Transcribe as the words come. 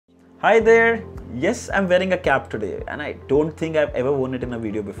Hi there. Yes, I'm wearing a cap today and I don't think I've ever worn it in a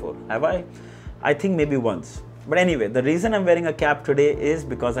video before. Have I? I think maybe once. But anyway, the reason I'm wearing a cap today is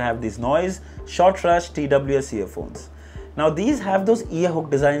because I have these Noise Short Rush TWS earphones. Now these have those ear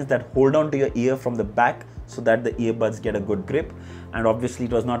hook designs that hold on to your ear from the back so that the earbuds get a good grip, and obviously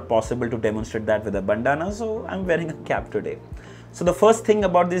it was not possible to demonstrate that with a bandana, so I'm wearing a cap today. So the first thing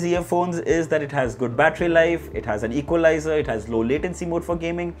about these earphones is that it has good battery life, it has an equalizer, it has low latency mode for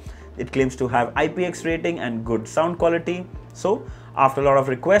gaming, it claims to have IPX rating and good sound quality. So after a lot of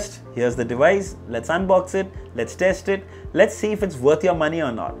requests, here's the device. Let's unbox it, let's test it, let's see if it's worth your money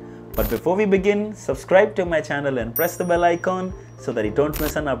or not. But before we begin, subscribe to my channel and press the bell icon so that you don't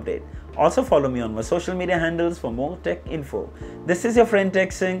miss an update. Also follow me on my social media handles for more tech info. This is your friend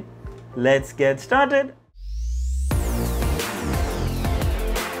Singh. Let's get started.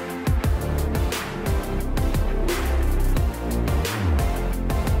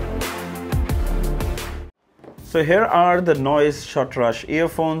 So here are the Noise Short Rush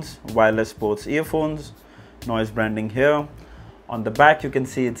earphones, wireless sports earphones, Noise branding here. On the back you can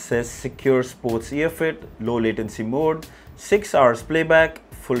see it says Secure Sports Ear Fit, low latency mode, 6 hours playback,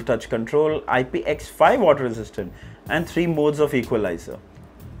 full touch control, IPX5 water resistant and 3 modes of equalizer.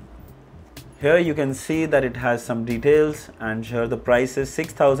 Here you can see that it has some details, and here the price is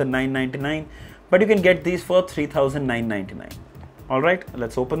 6,999, but you can get these for 3,999. Alright,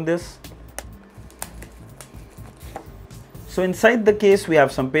 let's open this. So inside the case we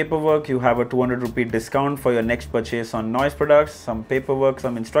have some paperwork. You have a 200 rupee discount for your next purchase on Noise products, some paperwork,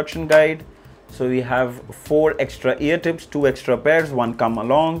 some instruction guide. So we have 4 extra ear tips, 2 extra pairs, 1 come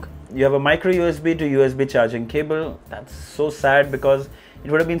along. You have a micro USB to USB charging cable. That's so sad because it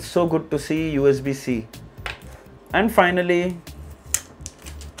would have been so good to see USB-C. And finally,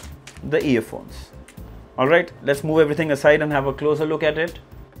 the earphones. Alright, let's move everything aside and have a closer look at it.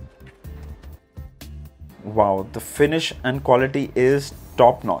 Wow, the finish and quality is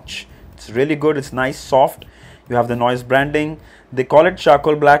top notch. It's really good, it's nice, soft. You have the Noise branding. They call it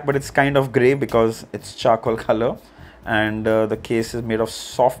charcoal black, but it's kind of gray because it's charcoal color. And the case is made of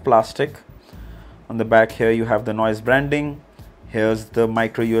soft plastic. On the back here you have the Noise branding. Here's the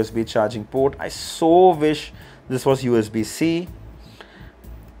micro USB charging port. I so wish this was USB-C.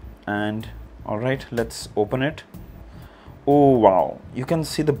 And alright, let's open it. Oh wow, you can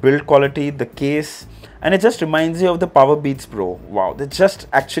see the build quality, the case, and it just reminds you of the Powerbeats Pro. Wow, they're just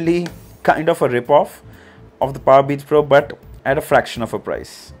actually kind of a rip-off of the Powerbeats Pro, but at a fraction of a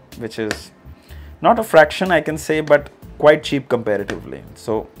price, which is not a fraction I can say, but quite cheap comparatively.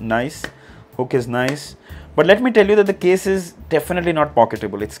 So nice, hook is nice, but let me tell you that the case is definitely not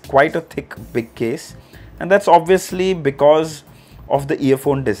pocketable. It's quite a thick big case, and that's obviously because of the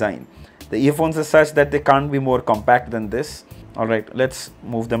earphone design. The earphones are such that they can't be more compact than this. Alright, let's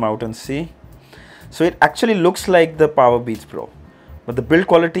move them out and see. So it actually looks like the Powerbeats Pro, but the build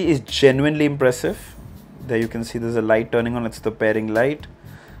quality is genuinely impressive. There you can see there's a light turning on, it's the pairing light.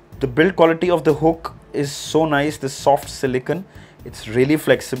 The build quality of the hook is so nice, the soft silicone, it's really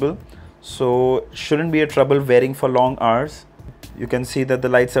flexible, so shouldn't be a trouble wearing for long hours. You can see that the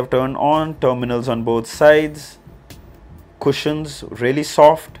lights have turned on, terminals on both sides, cushions really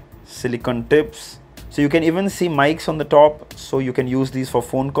soft, silicone tips. So you can even see mics on the top, so you can use these for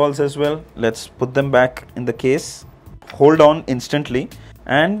phone calls as well. Let's put them back in the case. Hold on instantly,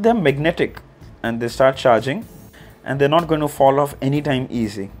 and they're magnetic and they start charging, and they're not going to fall off anytime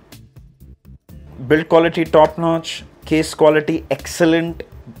easy. Build quality top notch, case quality excellent,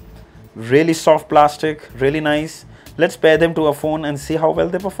 really soft plastic, really nice. Let's pair them to a phone and see how well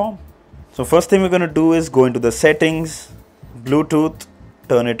they perform. So first thing we're going to do is go into the settings, Bluetooth,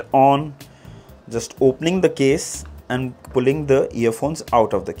 turn it on, just opening the case and pulling the earphones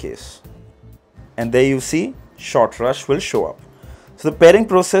out of the case, and there you see Short Rush will show up. So the pairing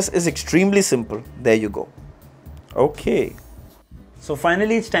process is extremely simple. There you go. Okay, so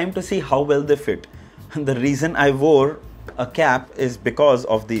finally it's time to see how well they fit. The reason I wore a cap is because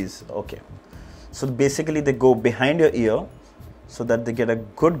of these. Okay, so basically they go behind your ear so that they get a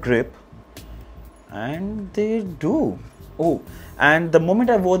good grip, and they do. Oh, and the moment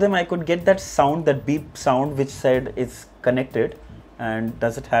I wore them, I could get that sound, that beep sound which said it's connected. And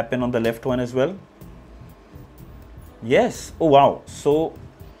does it happen on the left one as well? Yes. Oh wow. So,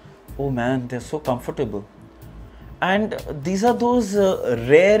 oh man, they're so comfortable. And these are those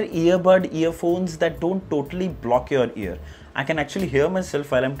rare earbud earphones that don't totally block your ear. I can actually hear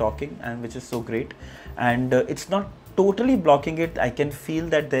myself while I'm talking, and which is so great. And it's not totally blocking it. I can feel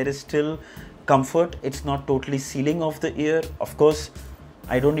that there is still comfort. It's not totally sealing off the ear. Of course,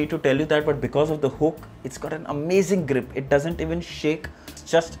 I don't need to tell you that, but because of the hook, it's got an amazing grip. It doesn't even shake. It's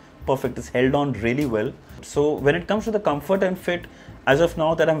just perfect. It's held on really well. So when it comes to the comfort and fit, as of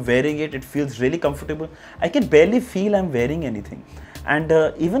now that I'm wearing it, it feels really comfortable. I can barely feel I'm wearing anything. And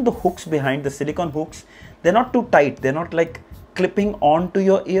even the hooks behind, the silicone hooks, they're not too tight. They're not like clipping onto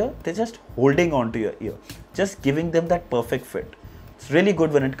your ear. They're just holding onto your ear, just giving them that perfect fit. It's really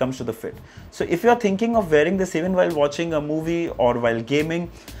good when it comes to the fit. So if you're thinking of wearing this even while watching a movie or while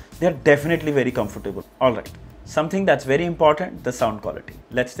gaming, they're definitely very comfortable. All right, something that's very important, the sound quality.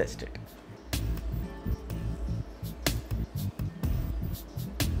 Let's test it.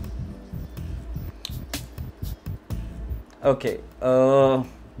 Okay,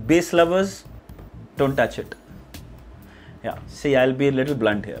 bass lovers, don't touch it. Yeah, see, I'll be a little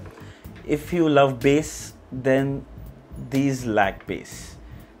blunt here. If you love bass, then these lack bass.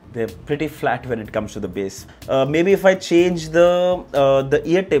 They're pretty flat when it comes to the bass. Maybe if I change the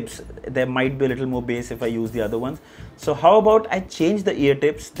ear tips, there might be a little more bass if I use the other ones. So how about I change the ear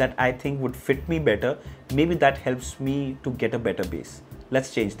tips that I think would fit me better? Maybe that helps me to get a better bass.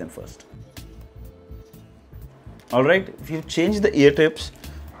 Let's change them first. Alright, if you change the ear tips,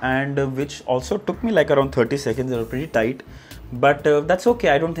 and which also took me like around 30 seconds, they were pretty tight, but that's okay.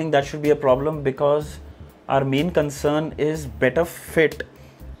 I don't think that should be a problem because our main concern is better fit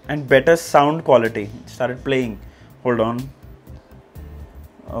and better sound quality. It started playing. Hold on.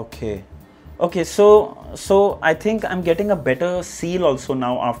 Okay, so I think I'm getting a better seal also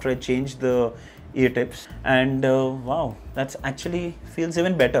now after I changed the ear tips, and wow, that's actually feels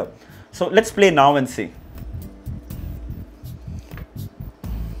even better. So let's play now and see.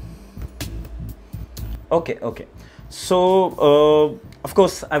 Okay. So, of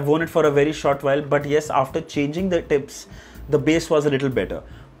course, I've worn it for a very short while, but yes, after changing the tips, the bass was a little better.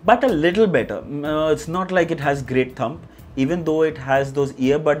 But a little better. It's not like it has great thump, even though it has those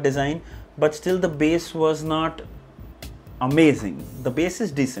earbud design, but still the bass was not amazing. The bass is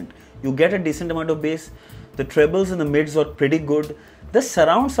decent. You get a decent amount of bass. The trebles and the mids were pretty good. The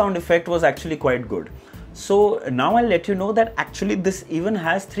surround sound effect was actually quite good. So now I'll let you know that actually this even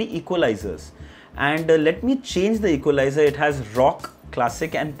has 3 equalizers. And let me change the equalizer. It has rock,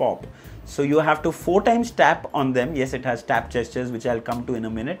 classic and pop. So you have to 4 times tap on them. Yes, it has tap gestures, which I'll come to in a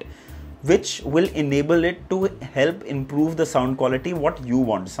minute, which will enable it to help improve the sound quality what you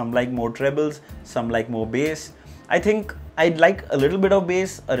want. Some like more trebles, some like more bass. I think I'd like a little bit of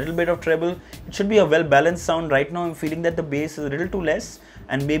bass, a little bit of treble. It should be a well balanced sound. Right now I'm feeling that the bass is a little too less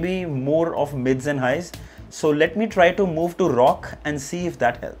and maybe more of mids and highs. So let me try to move to rock and see if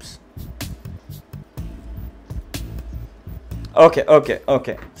that helps.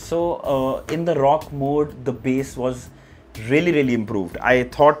 Okay. So in the rock mode, the bass was really improved. I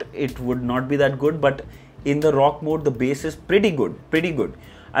thought it would not be that good, but in the rock mode, the bass is pretty good.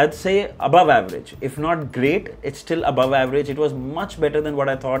 I'd say above average. If not great, it's still above average. It was much better than what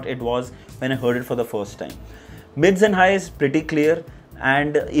I thought it was when I heard it for the first time. Mids and highs, pretty clear.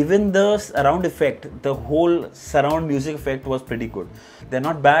 And even the surround effect, the whole surround music effect was pretty good. They're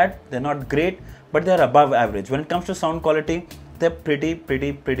not bad, they're not great, but they're above average. When it comes to sound quality, they're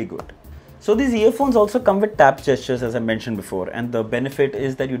pretty good. So these earphones also come with tap gestures, as I mentioned before, and the benefit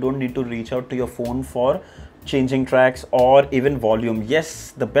is that you don't need to reach out to your phone for changing tracks or even volume.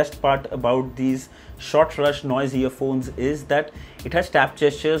 Yes, the best part about these short rush noise earphones is that it has tap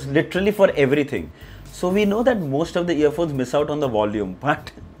gestures literally for everything. So we know that most of the earphones miss out on the volume,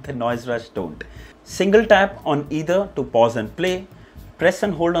 but the noise rush don't. Single tap on either to pause and play, press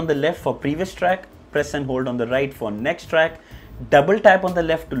and hold on the left for previous track, press and hold on the right for next track, double tap on the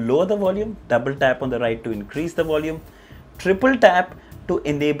left to lower the volume, double tap on the right to increase the volume, triple tap to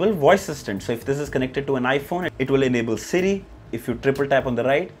enable voice assistant. So if this is connected to an iPhone, it will enable Siri. If you triple tap on the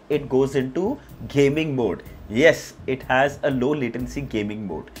right, it goes into gaming mode. Yes, it has a low latency gaming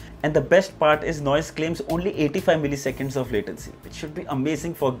mode. And the best part is noise claims only 85 milliseconds of latency, which should be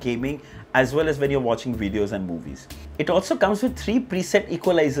amazing for gaming as well as when you're watching videos and movies. It also comes with 3 preset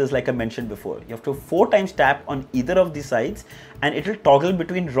equalizers like I mentioned before. You have to 4 times tap on either of the sides and it will toggle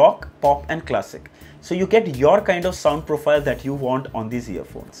between rock, pop and classic. So you get your kind of sound profile that you want on these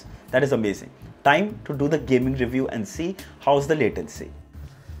earphones. That is amazing. Time to do the gaming review and see how's the latency.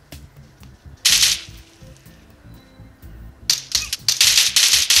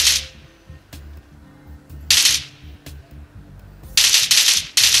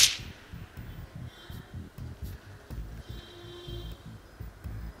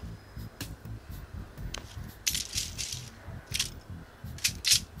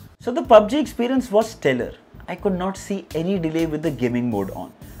 So the PUBG experience was stellar. I could not see any delay with the gaming mode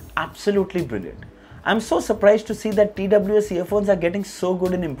on. Absolutely brilliant. I'm so surprised to see that TWS earphones are getting so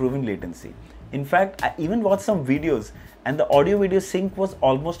good in improving latency. In fact, I even watched some videos and the audio video sync was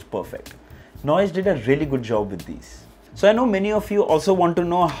almost perfect. Noise did a really good job with these. So I know many of you also want to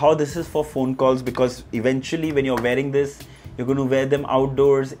know how this is for phone calls, because eventually when you're wearing this, you're going to wear them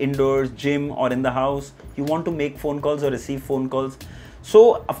outdoors, indoors, gym, or in the house. You want to make phone calls or receive phone calls.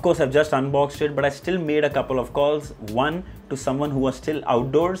 So of course I've just unboxed it, but I still made a couple of calls, one to someone who was still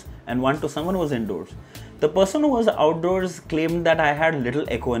outdoors and one to someone who was indoors. The person who was outdoors claimed that I had little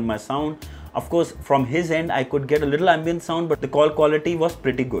echo in my sound. Of course, from his end, I could get a little ambient sound, but the call quality was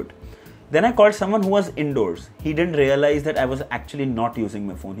pretty good. Then I called someone who was indoors. He didn't realize that I was actually not using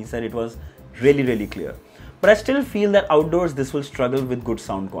my phone. He said it was really, really clear. But I still feel that outdoors, this will struggle with good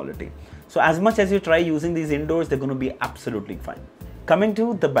sound quality. So as much as you try using these indoors, they're going to be absolutely fine. Coming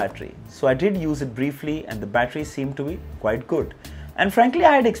to the battery. So I did use it briefly and the battery seemed to be quite good. And frankly,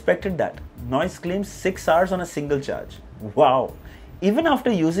 I had expected that. Noise claims 6 hours on a single charge. Wow. Even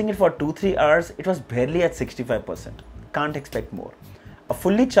after using it for 2-3 hours, it was barely at 65%. Can't expect more. A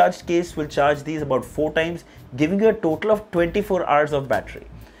fully charged case will charge these about 4 times, giving you a total of 24 hours of battery.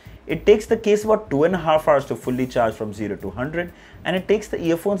 It takes the case about 2.5 hours to fully charge from 0 to 100, and it takes the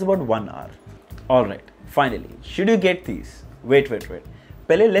earphones about 1 hour. Alright, finally, should you get these? Wait.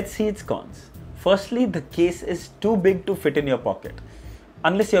 Pele, let's see its cons. Firstly, the case is too big to fit in your pocket,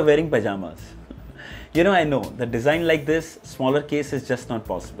 unless you're wearing pajamas. You know, I know, the design like this, smaller case is just not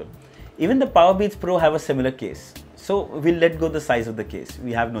possible. Even the Powerbeats Pro have a similar case. So we'll let go the size of the case.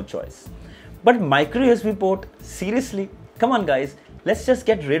 We have no choice. But micro USB port, seriously? Come on guys, let's just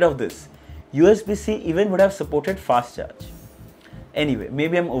get rid of this. USB-C even would have supported fast charge. Anyway,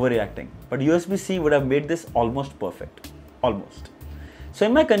 maybe I'm overreacting, but USB-C would have made this almost perfect. Almost. So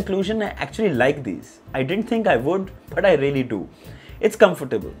in my conclusion, I actually like these. I didn't think I would, but I really do. It's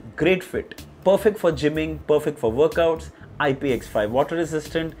comfortable, great fit, perfect for gymming, perfect for workouts, IPX5 water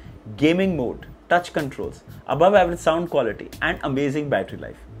resistant, gaming mode, touch controls, above average sound quality and amazing battery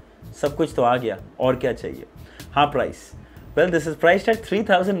life. सब कुछ तो आ गया, और क्या चाहिए? हाँ, price. Well, this is priced at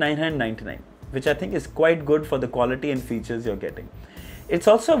 $3,999, which I think is quite good for the quality and features you're getting. It's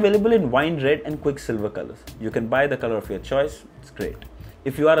also available in wine red and quick silver colors. You can buy the color of your choice. It's great.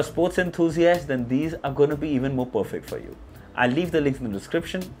 If you are a sports enthusiast, then these are going to be even more perfect for you. I'll leave the links in the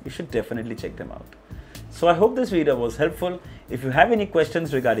description. You should definitely check them out. So I hope this video was helpful. If you have any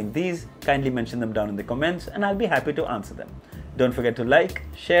questions regarding these, kindly mention them down in the comments and I'll be happy to answer them. Don't forget to like,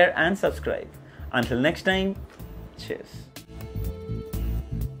 share and subscribe. Until next time, cheers.